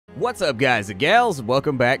What's up, guys and gals?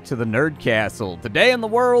 Welcome back to the Nerd Castle. Today in the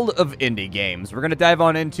world of indie games, we're going to dive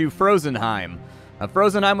on into Frozenheim.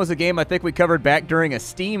 Frozenheim was a game I think we covered back during a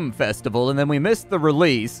Steam festival, and then we missed the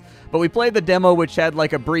release, but we played the demo, which had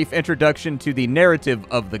like a brief introduction to the narrative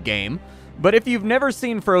of the game. But if you've never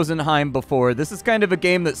seen Frozenheim before, this is kind of a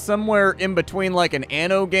game that's somewhere in between like an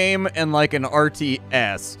Anno game and like an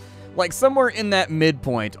RTS. Like somewhere in that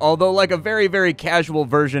midpoint, although like a very, very casual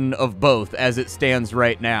version of both as it stands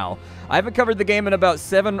right now. I haven't covered the game in about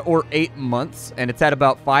 7 or 8 months, and it's had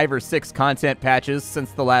about 5 or 6 content patches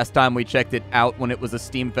since the last time we checked it out when it was a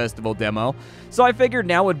Steam Festival demo. So I figured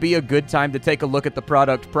now would be a good time to take a look at the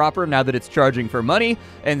product proper now that it's charging for money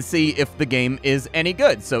and see if the game is any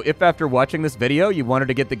good. So if after watching this video you wanted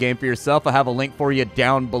to get the game for yourself, I have a link for you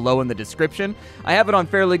down below in the description. I have it on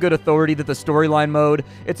fairly good authority that the storyline mode,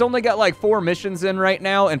 it's only got like 4 missions in right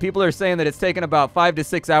now, and people are saying that it's taken about 5 to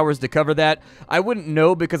 6 hours to cover that. I wouldn't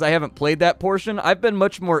know because I haven't played that portion. I've been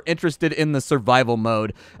much more interested in the survival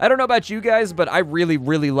mode. I don't know about you guys, but I really,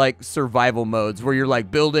 really like survival modes where you're like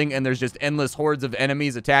building and there's just endless hordes of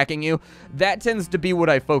enemies attacking you. That tends to be what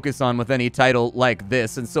I focus on with any title like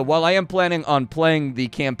this. And so while I am planning on playing the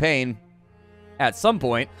campaign at some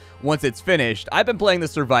point, once it's finished, I've been playing the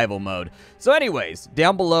survival mode. So anyways,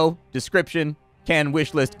 down below, description, can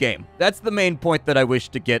wishlist game. That's the main point that I wish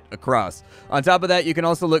to get across. On top of that, you can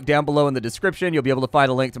also look down below in the description. You'll be able to find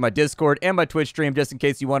a link to my Discord and my Twitch stream just in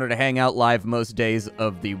case you wanted to hang out live most days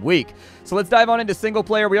of the week. So let's dive on into single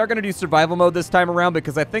player. We are going to do survival mode this time around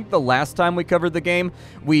because I think the last time we covered the game,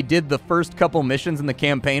 we did the first couple missions in the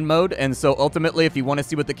campaign mode, and so ultimately, if you want to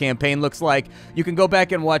see what the campaign looks like, you can go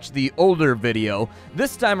back and watch the older video.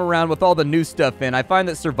 This time around, with all the new stuff in, I find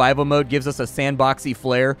that survival mode gives us a sandboxy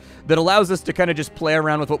flair that allows us to kind of just play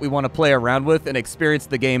around with what we want to play around with and experience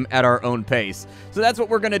the game at our own pace. So that's what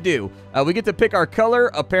we're going to do. We get to pick our color.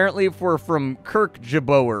 Apparently, if we're from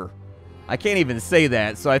Kirkjaboer. I can't even say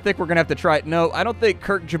that, so I think we're going to have to try it. No, I don't think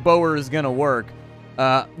Kirkjaboer is going to work.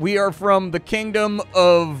 We are from the Kingdom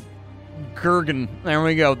of Kurgan. There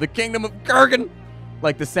we go. The Kingdom of Kurgan.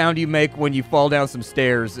 Like the sound you make when you fall down some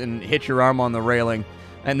stairs and hit your arm on the railing.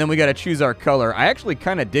 And then we got to choose our color. I actually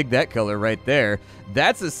kind of dig that color right there.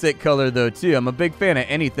 That's a sick color, though, too. I'm a big fan of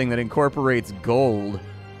anything that incorporates gold.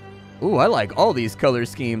 Ooh, I like all these color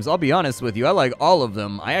schemes. I'll be honest with you. I like all of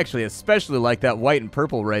them. I actually especially like that white and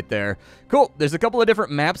purple right there. Cool. There's a couple of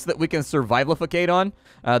different maps that we can survivalificate on.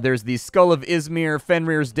 There's the Skull of Izmir,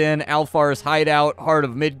 Fenrir's Den, Alfar's Hideout, Heart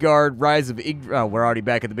of Midgard, Rise of Oh, we're already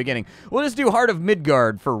back at the beginning. We'll just do Heart of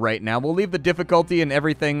Midgard for right now. We'll leave the difficulty and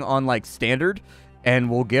everything on, like, standard, and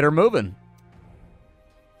we'll get her moving.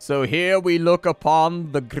 So here we look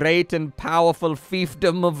upon the great and powerful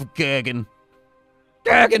fiefdom of Gergen.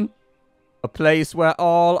 Gergen! A place where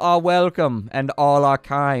all are welcome and all are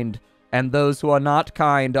kind, and those who are not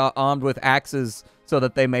kind are armed with axes so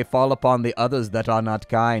that they may fall upon the others that are not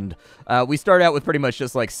kind. We start out with pretty much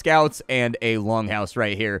just like scouts and a longhouse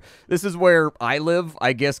right here. This is where I live,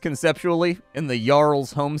 I guess conceptually, in the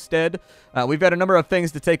Jarl's homestead. We've got a number of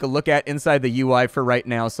things to take a look at inside the UI for right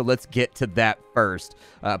now, so let's get to that first.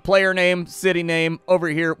 Player name, city name. Over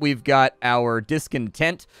here, we've got our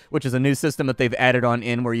discontent, which is a new system that they've added on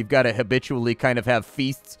in where you've got to habitually kind of have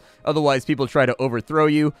feasts. Otherwise, people try to overthrow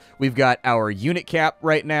you. We've got our unit cap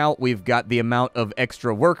right now. We've got the amount of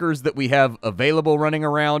extra workers that we have available running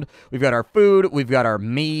around. We've got our food. We've got our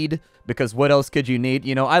mead, because what else could you need?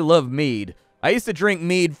 You know, I love mead. I used to drink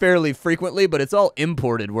mead fairly frequently, but it's all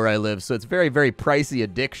imported where I live, so it's very, very pricey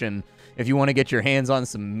addiction if you want to get your hands on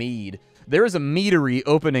some mead. There is a meadery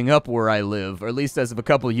opening up where I live, or at least as of a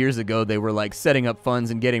couple years ago, they were like setting up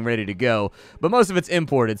funds and getting ready to go. But most of it's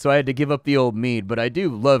imported, so I had to give up the old mead. But I do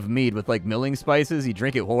love mead with like milling spices. You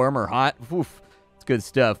drink it warm or hot. Oof, it's good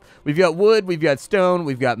stuff. We've got wood, we've got stone,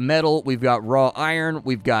 we've got metal, we've got raw iron,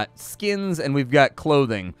 we've got skins, and we've got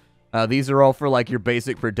clothing. These are all for like your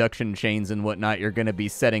basic production chains and whatnot you're going to be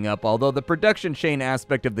setting up, although the production chain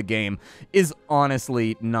aspect of the game is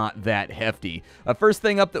honestly not that hefty. First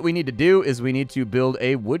thing up that we need to do is we need to build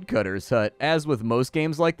a woodcutter's hut. As with most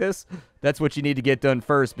games like this, that's what you need to get done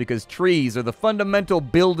first because trees are the fundamental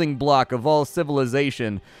building block of all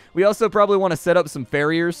civilization. We also probably want to set up some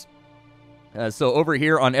farriers. So over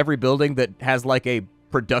here on every building that has like a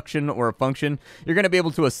production or a function, you're going to be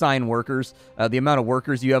able to assign workers. The amount of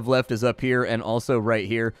workers you have left is up here and also right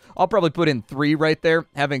here. I'll probably put in 3 right there,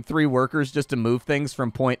 having 3 workers just to move things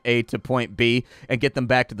from point A to point B and get them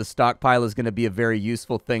back to the stockpile is going to be a very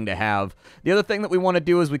useful thing to have. The other thing that we want to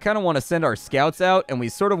do is we kind of want to send our scouts out, and we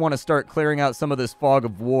sort of want to start clearing out some of this fog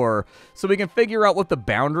of war so we can figure out what the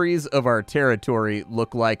boundaries of our territory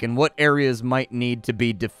look like and what areas might need to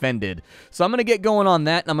be defended. So I'm going to get going on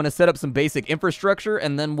that, and I'm going to set up some basic infrastructure,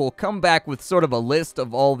 and then we'll come back with sort of a list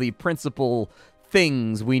of all the principal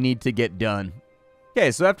things we need to get done.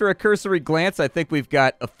 Okay, so after a cursory glance, I think we've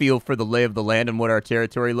got a feel for the lay of the land and what our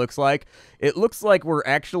territory looks like. It looks like we're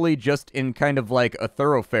actually just in kind of like a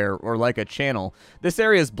thoroughfare or like a channel. This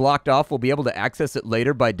area is blocked off. We'll be able to access it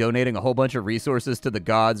later by donating a whole bunch of resources to the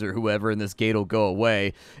gods or whoever, and this gate will go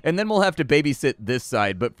away. And then we'll have to babysit this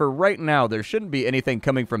side. But for right now, there shouldn't be anything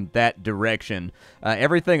coming from that direction.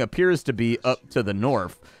 Everything appears to be up to the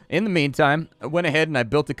north. In the meantime, I went ahead and I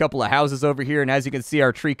built a couple of houses over here, and as you can see,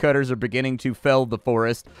 our tree cutters are beginning to fell the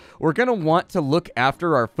forest. We're going to want to look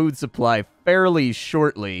after our food supply fairly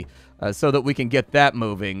shortly so that we can get that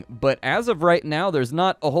moving. But as of right now, there's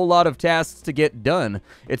not a whole lot of tasks to get done.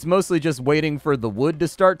 It's mostly just waiting for the wood to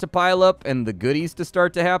start to pile up and the goodies to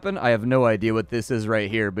start to happen. I have no idea what this is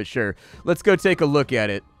right here, but sure. Let's go take a look at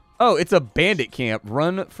it. Oh, it's a bandit camp.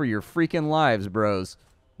 Run for your freaking lives, bros.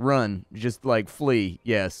 Run. Just, like, flee.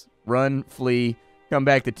 Yes. Run, flee, come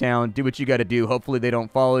back to town, do what you got to do. Hopefully they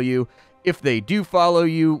don't follow you. If they do follow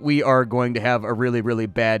you, we are going to have a really, really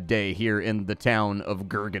bad day here in the town of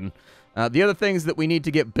Gergen. The other things that we need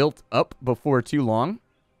to get built up before too long,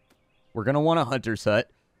 we're going to want a hunter's hut.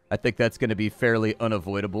 I think that's going to be fairly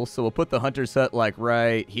unavoidable. So we'll put the hunter's hut, like,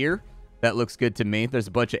 right here. That looks good to me. There's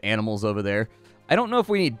a bunch of animals over there. I don't know if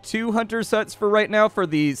we need 2 hunter's huts for right now for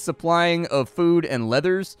the supplying of food and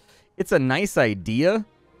leathers. It's a nice idea,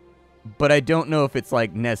 but I don't know if it's,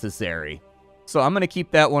 like, necessary. So I'm going to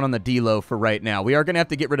keep that one on the D-low for right now. We are going to have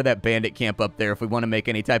to get rid of that bandit camp up there if we want to make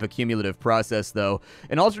any type of cumulative process, though.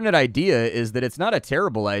 An alternate idea is that it's not a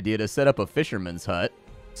terrible idea to set up a fisherman's hut.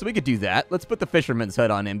 So we could do that. Let's put the fisherman's hut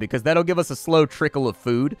on in because that'll give us a slow trickle of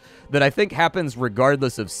food that I think happens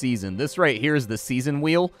regardless of season. This right here is the season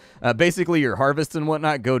wheel. Basically, your harvests and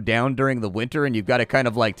whatnot go down during the winter, and you've got to kind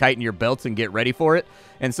of like tighten your belts and get ready for it.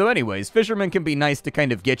 And so anyways, fishermen can be nice to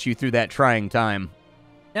kind of get you through that trying time.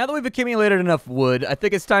 Now that we've accumulated enough wood, I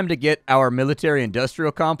think it's time to get our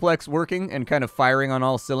military-industrial complex working and kind of firing on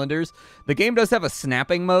all cylinders. The game does have a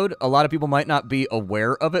snapping mode. A lot of people might not be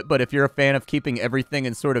aware of it, but if you're a fan of keeping everything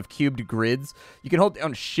in sort of cubed grids, you can hold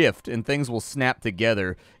down shift and things will snap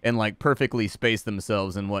together and like perfectly space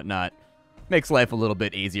themselves and whatnot. Makes life a little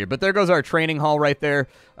bit easier. But there goes our training hall right there.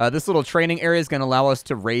 This little training area is going to allow us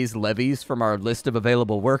to raise levies from our list of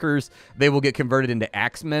available workers. They will get converted into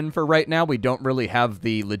axemen for right now. We don't really have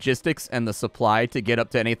the logistics and the supply to get up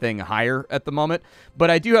to anything higher at the moment. But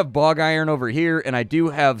I do have bog iron over here, and I do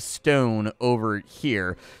have stone over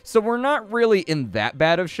here. So we're not really in that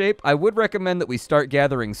bad of shape. I would recommend that we start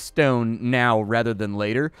gathering stone now rather than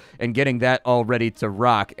later and getting that all ready to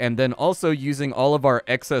rock. And then also using all of our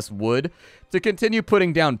excess wood to continue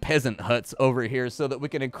putting down peasant huts over here so that we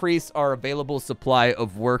can increase our available supply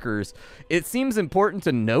of workers. It seems important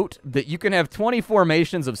to note that you can have 20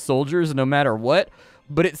 formations of soldiers no matter what,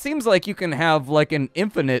 but it seems like you can have like an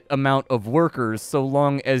infinite amount of workers so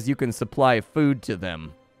long as you can supply food to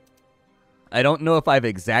them. I don't know if I've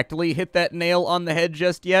exactly hit that nail on the head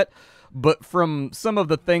just yet, but from some of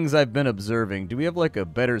the things I've been observing, do we have like a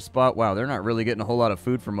better spot? Wow, they're not really getting a whole lot of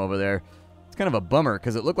food from over there. It's kind of a bummer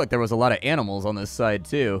because it looked like there was a lot of animals on this side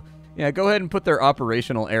too. Yeah, go ahead and put their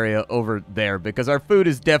operational area over there because our food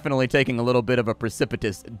is definitely taking a little bit of a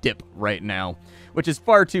precipitous dip right now, which is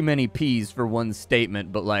far too many P's for one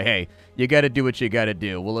statement, but like, hey, you got to do what you got to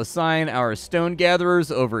do. We'll assign our stone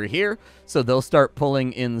gatherers over here so they'll start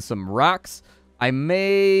pulling in some rocks.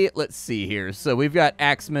 Let's see here. So we've got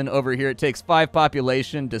axemen over here. It takes 5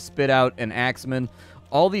 population to spit out an axeman.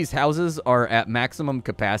 All these houses are at maximum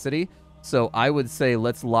capacity. So I would say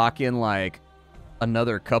let's lock in like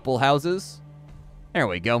another couple houses. There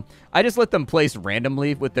we go. I just let them place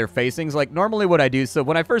randomly with their facings. Like normally what I do, so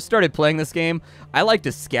when I first started playing this game, I like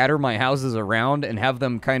to scatter my houses around and have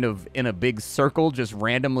them kind of in a big circle, just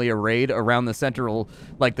randomly arrayed around the central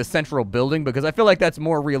building, because I feel like that's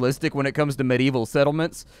more realistic when it comes to medieval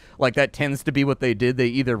settlements. Like that tends to be what they did. They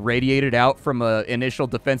either radiated out from an initial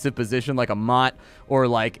defensive position like a motte or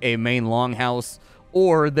like a main longhouse,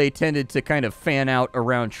 or they tended to kind of fan out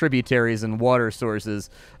around tributaries and water sources.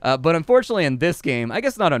 But unfortunately in this game, I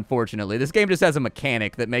guess not unfortunately, this game just has a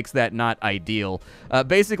mechanic that makes that not ideal.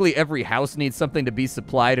 Basically, every house needs something to be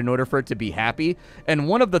supplied in order for it to be happy, and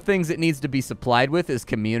one of the things it needs to be supplied with is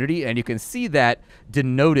community, and you can see that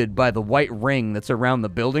denoted by the white ring that's around the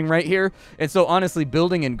building right here. And so honestly,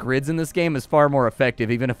 building in grids in this game is far more effective,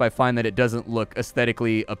 even if I find that it doesn't look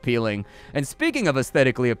aesthetically appealing. And speaking of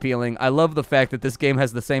aesthetically appealing, I love the fact that this game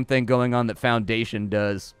has the same thing going on that Foundation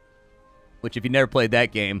does, which if you never played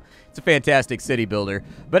that game, it's a fantastic city builder.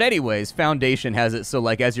 But anyways, Foundation has it so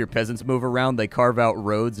like as your peasants move around, they carve out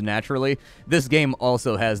roads naturally. This game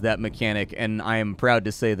also has that mechanic, and I am proud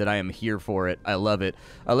to say that I am here for it. I love it.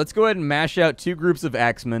 Let's go ahead and mash out 2 groups of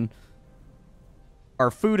axemen. Our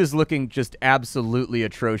food is looking just absolutely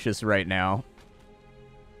atrocious right now.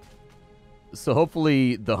 So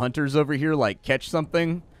hopefully the hunters over here like catch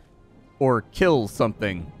something or kill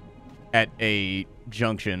something at a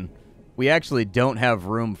junction. We actually don't have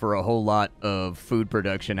room for a whole lot of food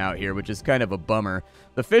production out here, which is kind of a bummer.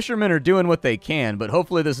 The fishermen are doing what they can, but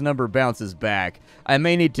hopefully this number bounces back. I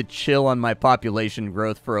may need to chill on my population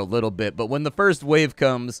growth for a little bit, but when the first wave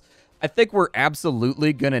comes, I think we're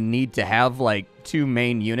absolutely going to need to have like 2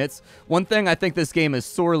 main units. One thing I think this game is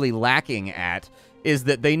sorely lacking at is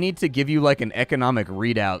that they need to give you like an economic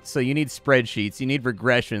readout. So you need spreadsheets, you need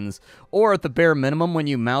regressions, or at the bare minimum, when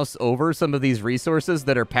you mouse over some of these resources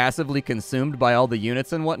that are passively consumed by all the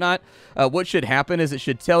units and whatnot, what should happen is it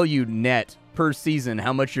should tell you net per season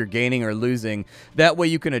how much you're gaining or losing. That way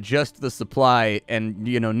you can adjust the supply and,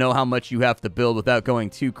 you know how much you have to build without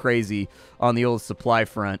going too crazy on the old supply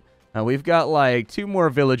front. We've got like 2 more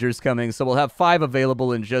villagers coming, so we'll have 5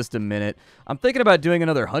 available in just a minute. I'm thinking about doing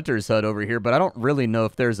another hunter's hut over here, but I don't really know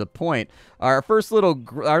if there's a point. Our first little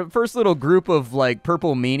group of like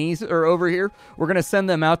purple meanies are over here. We're going to send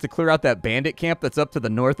them out to clear out that bandit camp that's up to the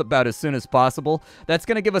north about as soon as possible. That's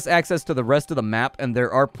going to give us access to the rest of the map, and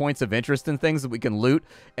there are points of interest in things that we can loot.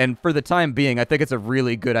 And for the time being, I think it's a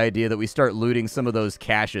really good idea that we start looting some of those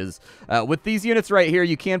caches. With these units right here,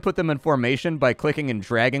 you can put them in formation by clicking and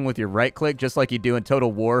dragging with your right click, just like you do in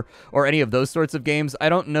Total War or any of those sorts of games. I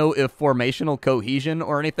don't know if formational cohesion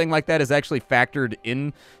or anything like that is actually factored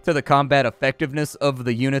into the combat effectiveness of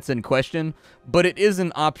the units in question, but it is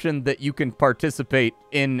an option that you can participate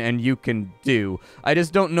in and you can do. I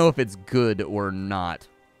just don't know if it's good or not.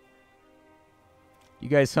 You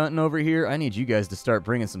guys hunting over here? I need you guys to start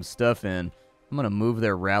bringing some stuff in. I'm going to move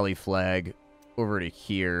their rally flag over to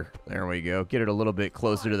here. There we go. Get it a little bit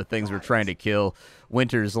closer to the things we're trying to kill.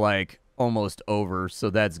 Winter's like almost over, so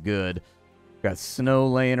that's good. Got snow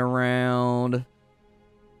laying around.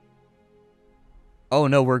 Oh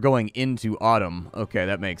no, we're going into autumn. Okay,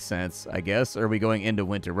 that makes sense, I guess. Or are we going into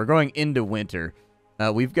winter? We're going into winter.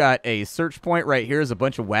 We've got a search point right here. There's a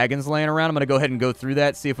bunch of wagons laying around. I'm going to go ahead and go through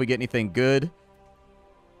that, see if we get anything good.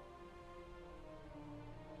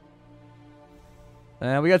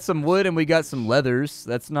 We got some wood and we got some leathers.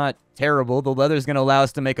 That's not terrible. The leather's going to allow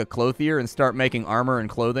us to make a clothier and start making armor and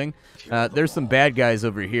clothing. There's some bad guys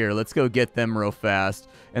over here. Let's go get them real fast,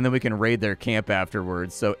 and then we can raid their camp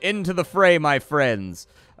afterwards. So into the fray, my friends.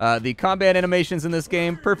 The combat animations in this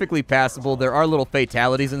game, perfectly passable. There are little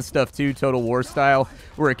fatalities and stuff too, Total War style,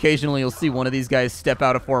 where occasionally you'll see one of these guys step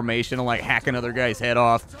out of formation and like hack another guy's head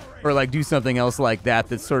off, or like do something else like that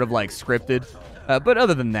that's sort of like scripted. But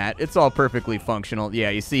other than that, it's all perfectly functional. Yeah,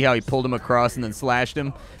 you see how he pulled him across and then slashed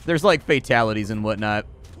him? There's like fatalities and whatnot.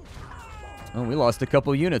 Oh, we lost a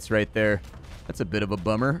couple units right there. That's a bit of a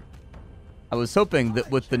bummer. I was hoping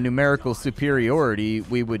that with the numerical superiority,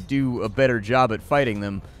 we would do a better job at fighting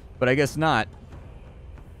them, but I guess not.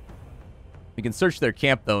 We can search their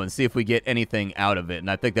camp, though, and see if we get anything out of it,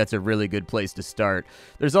 and I think that's a really good place to start.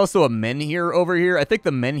 There's also a menhir over here. I think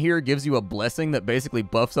the menhir gives you a blessing that basically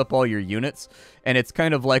buffs up all your units, and it's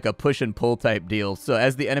kind of like a push and pull type deal. So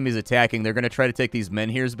as the enemy's attacking, they're going to try to take these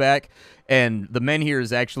menhirs back, and the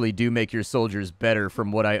menhirs actually do make your soldiers better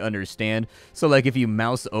from what I understand. So like if you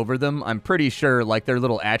mouse over them, I'm pretty sure like their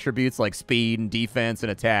little attributes like speed and defense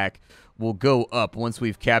and attack will go up once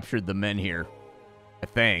we've captured the menhir, I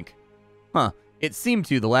think. Huh. It seemed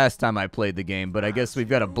to the last time I played the game, but I guess we've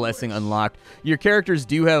got a blessing unlocked. Your characters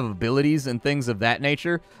do have abilities and things of that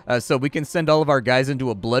nature, so we can send all of our guys into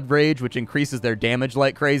a blood rage, which increases their damage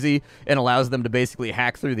like crazy and allows them to basically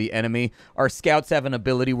hack through the enemy. Our scouts have an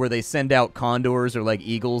ability where they send out condors or like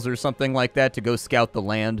eagles or something like that to go scout the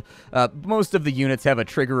land. Most of the units have a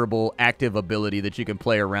triggerable active ability that you can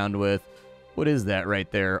play around with. What is that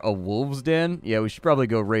right there? A wolf's den? Yeah, we should probably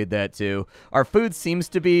go raid that too. Our food seems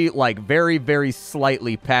to be like very, very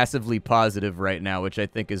slightly passively positive right now, which I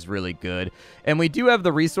think is really good. And we do have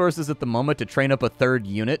the resources at the moment to train up a third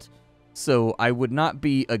unit, so I would not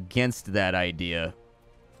be against that idea.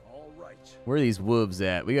 All right. Where are these wolves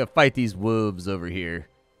at? We gotta fight these wolves over here.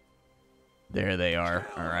 There they are.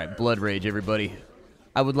 All right, blood rage, everybody.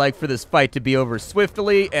 I would like for this fight to be over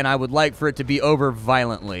swiftly, and I would like for it to be over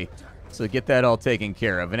violently. So get that all taken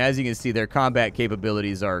care of. And as you can see, their combat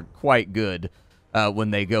capabilities are quite good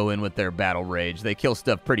when they go in with their battle rage. They kill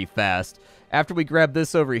stuff pretty fast. After we grab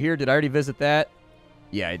this over here, did I already visit that?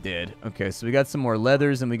 Yeah, I did. Okay, so we got some more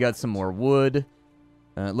leathers and we got some more wood.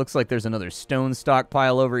 It looks like there's another stone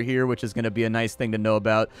stockpile over here, which is going to be a nice thing to know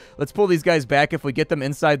about. Let's pull these guys back. If we get them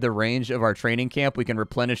inside the range of our training camp, we can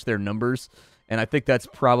replenish their numbers. And I think that's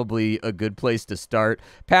probably a good place to start.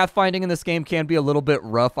 Pathfinding in this game can be a little bit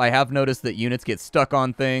rough. I have noticed that units get stuck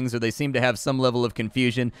on things, or they seem to have some level of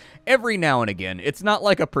confusion every now and again. It's not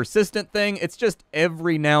like a persistent thing. It's just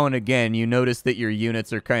every now and again you notice that your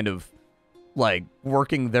units are kind of like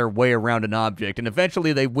working their way around an object, and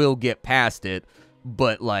eventually they will get past it.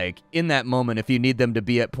 But, like, in that moment, if you need them to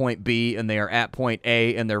be at point B and they are at point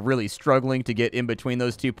A and they're really struggling to get in between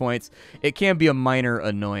those 2 points, it can be a minor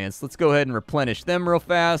annoyance. Let's go ahead and replenish them real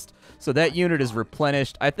fast. So that unit is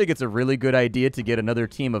replenished. I think it's a really good idea to get another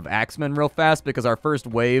team of axemen real fast because our first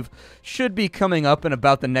wave should be coming up in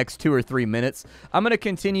about the next 2 or 3 minutes. I'm going to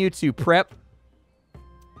continue to prep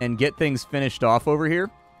and get things finished off over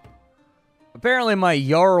here. Apparently my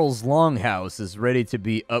Jarl's Longhouse is ready to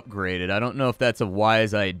be upgraded. I don't know if that's a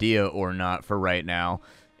wise idea or not for right now.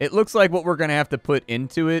 It looks like what we're going to have to put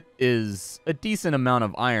into it is a decent amount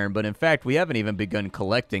of iron, but in fact, we haven't even begun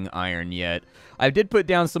collecting iron yet. I did put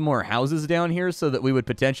down some more houses down here so that we would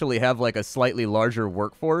potentially have like a slightly larger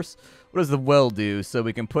workforce. What does the well do? So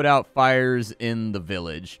we can put out fires in the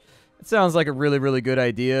village. It sounds like a really, really good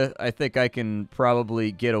idea. I think I can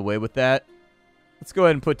probably get away with that. Let's go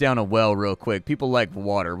ahead and put down a well real quick. People like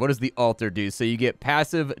water. What does the altar do? So you get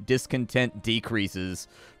passive discontent decreases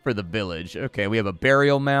for the village. Okay, we have a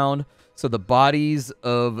burial mound. So the bodies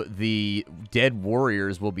of the dead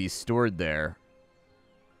warriors will be stored there.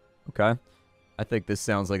 Okay. I think this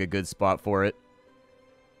sounds like a good spot for it.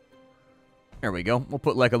 There we go. We'll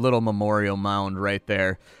put like a little memorial mound right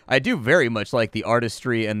there. I do very much like the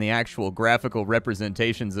artistry and the actual graphical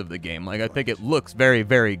representations of the game. Like, I think it looks very,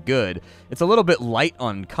 very good. It's a little bit light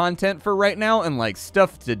on content for right now and like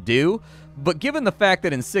stuff to do. But given the fact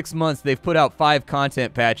that in 6 months they've put out 5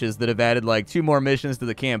 content patches that have added like 2 more missions to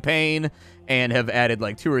the campaign and have added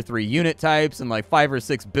like 2 or 3 unit types and like 5 or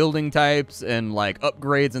 6 building types and like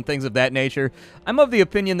upgrades and things of that nature, I'm of the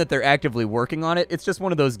opinion that they're actively working on it. It's just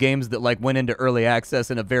one of those games that like went into early access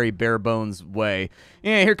in a very bare bones way.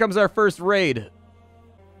 Yeah, here comes our first raid.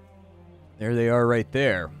 There they are right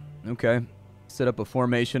there. Okay. Set up a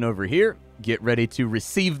formation over here. Get ready to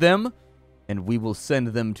receive them. And we will send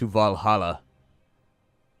them to Valhalla.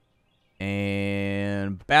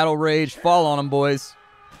 And battle rage, fall on them, boys.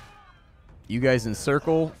 You guys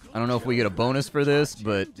encircle. I don't know if we get a bonus for this,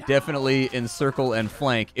 but definitely encircle and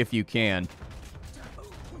flank if you can.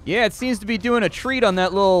 Yeah, it seems to be doing a treat on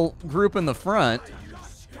that little group in the front.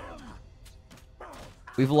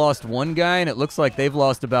 We've lost 1 guy, and it looks like they've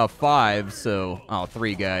lost about 5, so... Oh,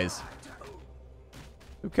 3 guys.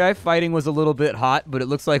 Okay, fighting was a little bit hot, but it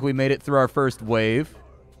looks like we made it through our first wave.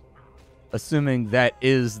 Assuming that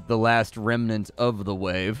is the last remnant of the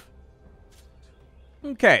wave.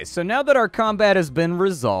 Okay, so now that our combat has been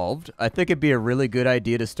resolved, I think it'd be a really good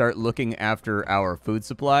idea to start looking after our food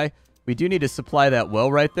supply. We do need to supply that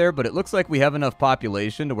well right there, but it looks like we have enough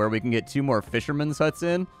population to where we can get 2 more fishermen's huts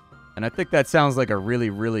in. And I think that sounds like a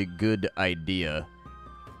really, really good idea.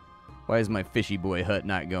 Why is my fishy boy hut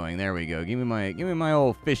not going? There we go. Give me my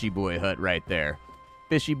old fishy boy hut right there.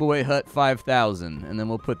 Fishy boy hut 5,000. And then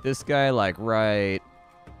we'll put this guy like right...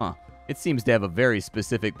 Huh. It seems to have a very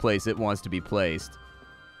specific place it wants to be placed.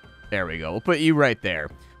 There we go. We'll put you right there.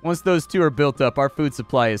 Once those 2 are built up, our food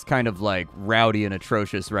supply is kind of like rowdy and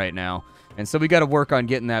atrocious right now. And so we got to work on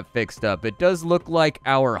getting that fixed up. It does look like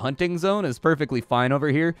our hunting zone is perfectly fine over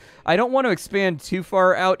here. I don't want to expand too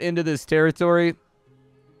far out into this territory.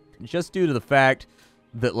 Just due to the fact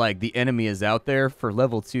that, like, the enemy is out there for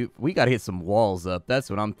level 2. We got to hit some walls up. That's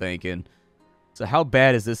what I'm thinking. So how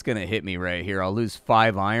bad is this going to hit me right here? I'll lose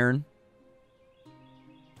 5 iron.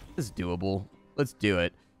 This is doable. Let's do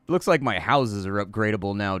it. It looks like my houses are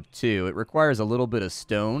upgradable now, too. It requires a little bit of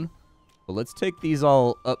stone. But let's take these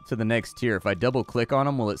all up to the next tier. If I double-click on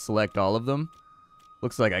them, will it select all of them?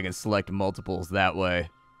 Looks like I can select multiples that way.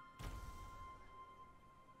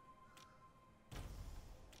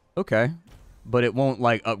 Okay. But it won't,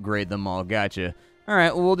 like, upgrade them all. Gotcha. All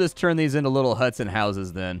right, well, we'll just turn these into little huts and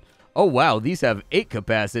houses then. Oh, wow, these have 8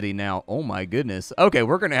 capacity now. Oh, my goodness. Okay,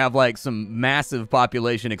 we're going to have, like, some massive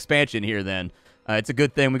population expansion here then. It's a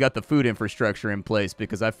good thing we got the food infrastructure in place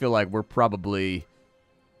because I feel like we're probably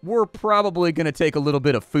going to take a little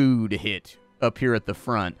bit of food hit up here at the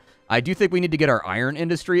front. I do think we need to get our iron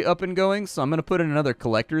industry up and going, so I'm going to put in another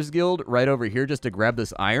collector's guild right over here just to grab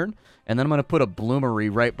this iron, and then I'm going to put a bloomery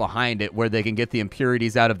right behind it where they can get the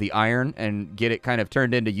impurities out of the iron and get it kind of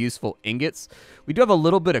turned into useful ingots. We do have a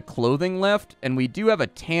little bit of clothing left, and we do have a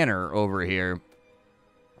tanner over here,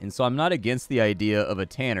 and so I'm not against the idea of a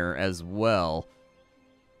tanner as well.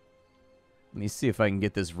 Let me see if I can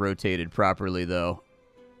get this rotated properly, though.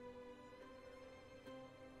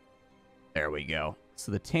 There we go.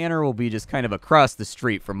 So the tanner will be just kind of across the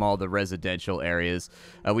street from all the residential areas.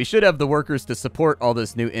 We should have the workers to support all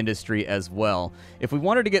this new industry as well. If we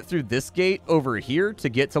wanted to get through this gate over here to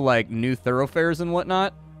get to, like, new thoroughfares and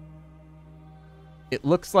whatnot, it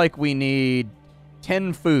looks like we need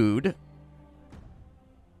 10 food.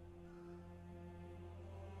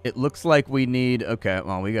 It looks like we need... Okay,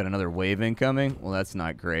 well, we got another wave incoming. Well, that's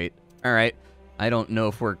not great. All right. I don't know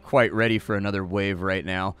if we're quite ready for another wave right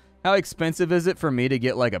now. How expensive is it for me to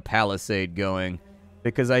get, like, a palisade going?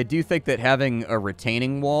 Because I do think that having a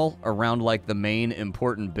retaining wall around, like, the main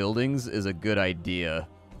important buildings is a good idea.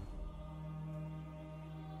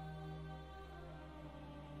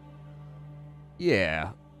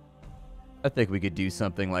 Yeah. I think we could do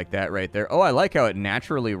something like that right there. Oh, I like how it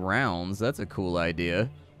naturally rounds. That's a cool idea.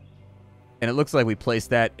 And it looks like we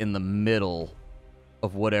placed that in the middle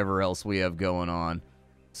of whatever else we have going on.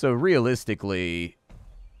 So realistically...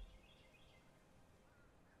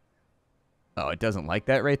 Oh, it doesn't like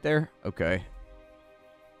that right there? Okay.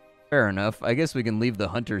 Fair enough. I guess we can leave the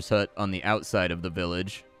hunter's hut on the outside of the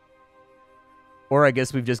village. Or I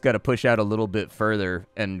guess we've just got to push out a little bit further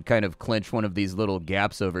and kind of clinch one of these little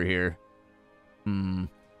gaps over here.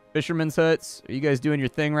 Fisherman's huts, are you guys doing your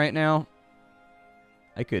thing right now?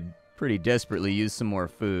 I could pretty desperately use some more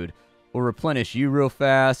food. We'll replenish you real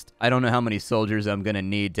fast. I don't know how many soldiers I'm going to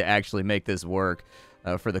need to actually make this work.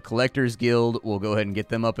 For the Collectors Guild, we'll go ahead and get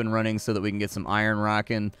them up and running so that we can get some iron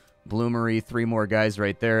rocking. Bloomery, 3 more guys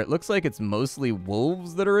right there. It looks like it's mostly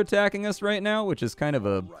wolves that are attacking us right now, which is kind of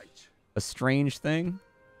a strange thing.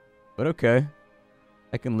 But okay.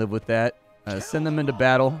 I can live with that. Send them into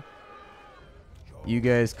battle. You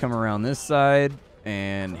guys come around this side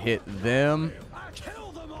and hit them.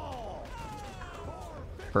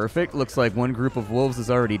 Perfect. Looks like one group of wolves is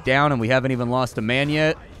already down, and we haven't even lost a man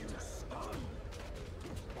yet.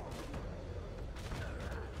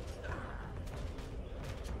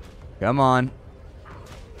 Come on.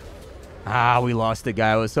 Ah, we lost a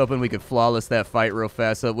guy. I was hoping we could flawless that fight real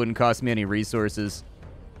fast so it wouldn't cost me any resources.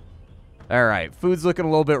 All right, food's looking a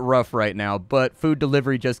little bit rough right now, but food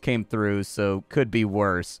delivery just came through, so could be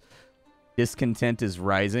worse. Discontent is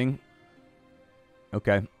rising.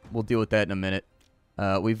 Okay, we'll deal with that in a minute.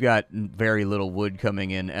 We've got very little wood coming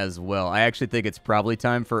in as well. I actually think it's probably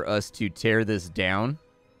time for us to tear this down.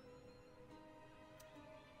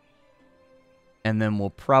 And then we'll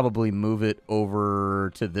probably move it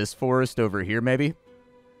over to this forest over here, maybe.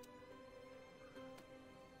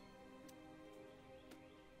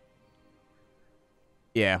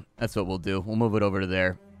 Yeah, that's what we'll do. We'll move it over to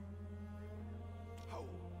there.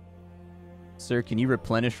 Sir, can you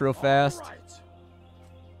replenish real fast?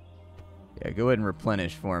 Yeah, go ahead and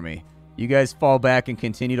replenish for me. You guys fall back and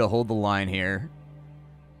continue to hold the line here.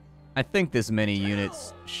 I think this many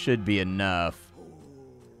units should be enough.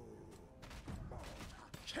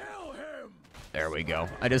 There we go.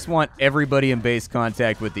 I just want everybody in base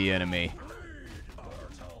contact with the enemy.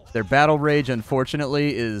 Their battle rage,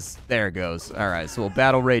 unfortunately, is... There it goes. All right, so we'll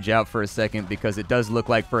battle rage out for a second because it does look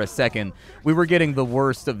like for a second we were getting the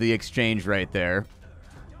worst of the exchange right there.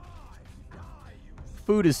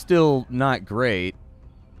 Food is still not great.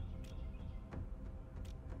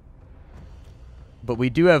 But we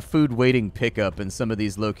do have food waiting pickup in some of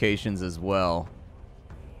these locations as well.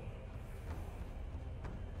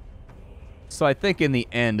 So I think in the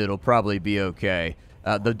end it'll probably be okay.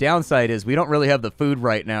 The downside is we don't really have the food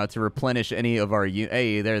right now to replenish any of our...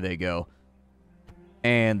 Hey, there they go.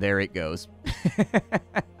 And there it goes.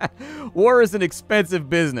 War is an expensive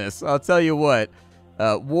business. I'll tell you what.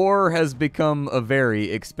 War has become a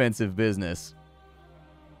very expensive business.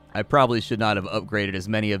 I probably should not have upgraded as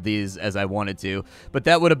many of these as I wanted to, but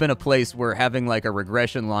that would have been a place where having like a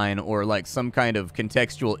regression line or like some kind of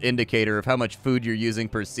contextual indicator of how much food you're using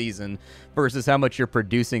per season versus how much you're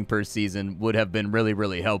producing per season would have been really,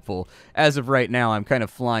 really helpful. As of right now, I'm kind of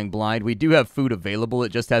flying blind. We do have food available.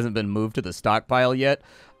 It just hasn't been moved to the stockpile yet.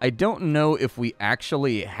 I don't know if we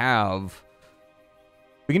actually have...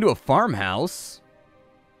 We can do a farmhouse.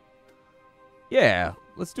 Yeah.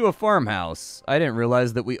 Let's do a farmhouse. I didn't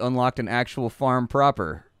realize that we unlocked an actual farm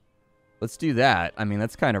proper. Let's do that. I mean,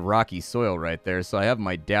 that's kind of rocky soil right there, so I have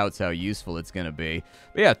my doubts how useful it's going to be.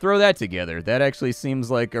 But yeah, throw that together. That actually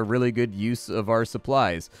seems like a really good use of our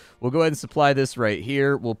supplies. We'll go ahead and supply this right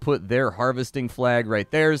here. We'll put their harvesting flag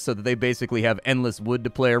right there so that they basically have endless wood to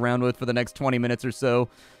play around with for the next 20 minutes or so.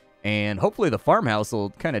 And hopefully the farmhouse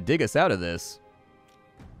will kind of dig us out of this.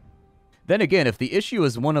 Then again, if the issue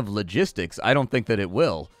is one of logistics, I don't think that it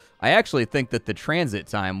will. I actually think that the transit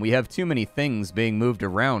time, we have too many things being moved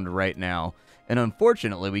around right now. And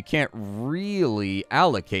unfortunately, we can't really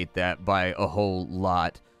allocate that by a whole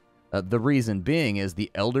lot. The reason being is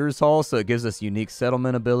the Elders Hall, so it gives us unique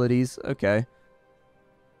settlement abilities. Okay.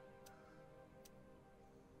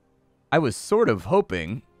 I was sort of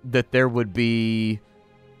hoping that there would be...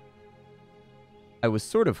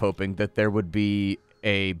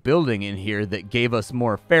 a building in here that gave us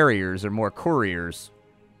more farriers or more couriers.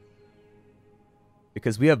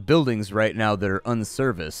 Because we have buildings right now that are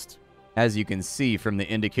unserviced, as you can see from the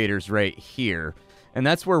indicators right here. And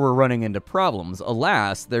that's where we're running into problems.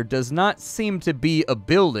 Alas, there does not seem to be a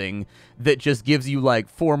building that just gives you like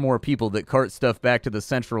 4 more people that cart stuff back to the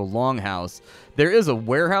central longhouse. There is a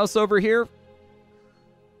warehouse over here,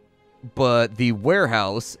 but the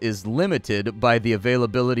warehouse is limited by the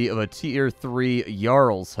availability of a Tier 3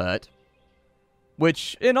 Jarl's Hut,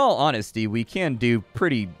 which, in all honesty, we can do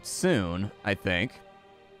pretty soon, I think.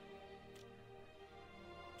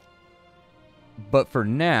 But for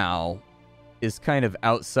now, is kind of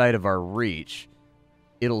outside of our reach.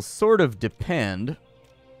 It'll sort of depend.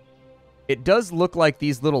 It does look like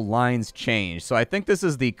these little lines change, so I think this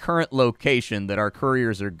is the current location that our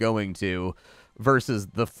couriers are going to, versus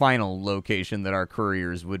the final location that our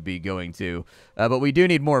couriers would be going to. But we do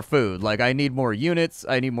need more food. Like, I need more units,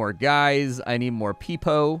 I need more guys, I need more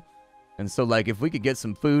peepo. And so, like, if we could get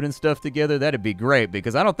some food and stuff together, that'd be great,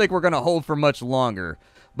 because I don't think we're going to hold for much longer.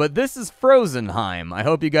 But this is Frozenheim. I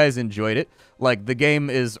hope you guys enjoyed it. Like, the game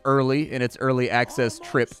is early in its early access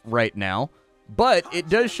trip right now. But it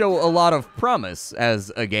does show a lot of promise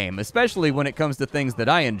as a game, especially when it comes to things that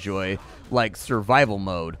I enjoy, like survival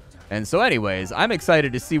mode. And so anyways, I'm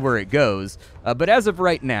excited to see where it goes. But as of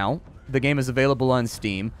right now, the game is available on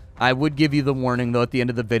Steam. I would give you the warning, though, at the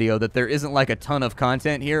end of the video that there isn't, like, a ton of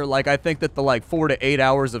content here. Like, I think that the, like, 4 to 8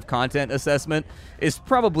 hours of content assessment is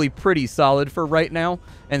probably pretty solid for right now.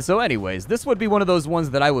 And so, anyways, this would be one of those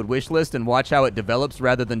ones that I would wishlist and watch how it develops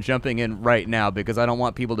rather than jumping in right now, because I don't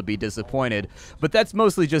want people to be disappointed. But that's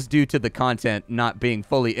mostly just due to the content not being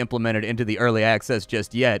fully implemented into the early access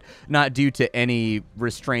just yet, not due to any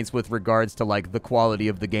restraints with regards to, like, the quality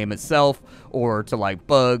of the game itself, or to, like,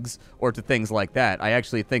 bugs, or to things like that. I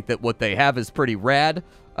actually think that what they have is pretty rad,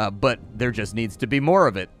 but there just needs to be more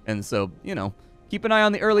of it. And so, you know, keep an eye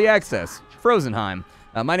on the early access. Frozenheim.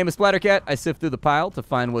 My name is Splattercat. I sift through the pile to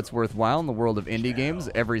find what's worthwhile in the world of indie games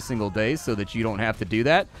every single day so that you don't have to do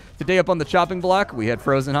that. Today up on the chopping block, we had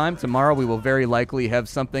Frozenheim. Tomorrow we will very likely have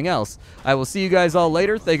something else. I will see you guys all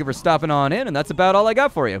later. Thank you for stopping on in, and that's about all I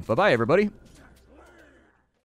got for you. Bye-bye, everybody.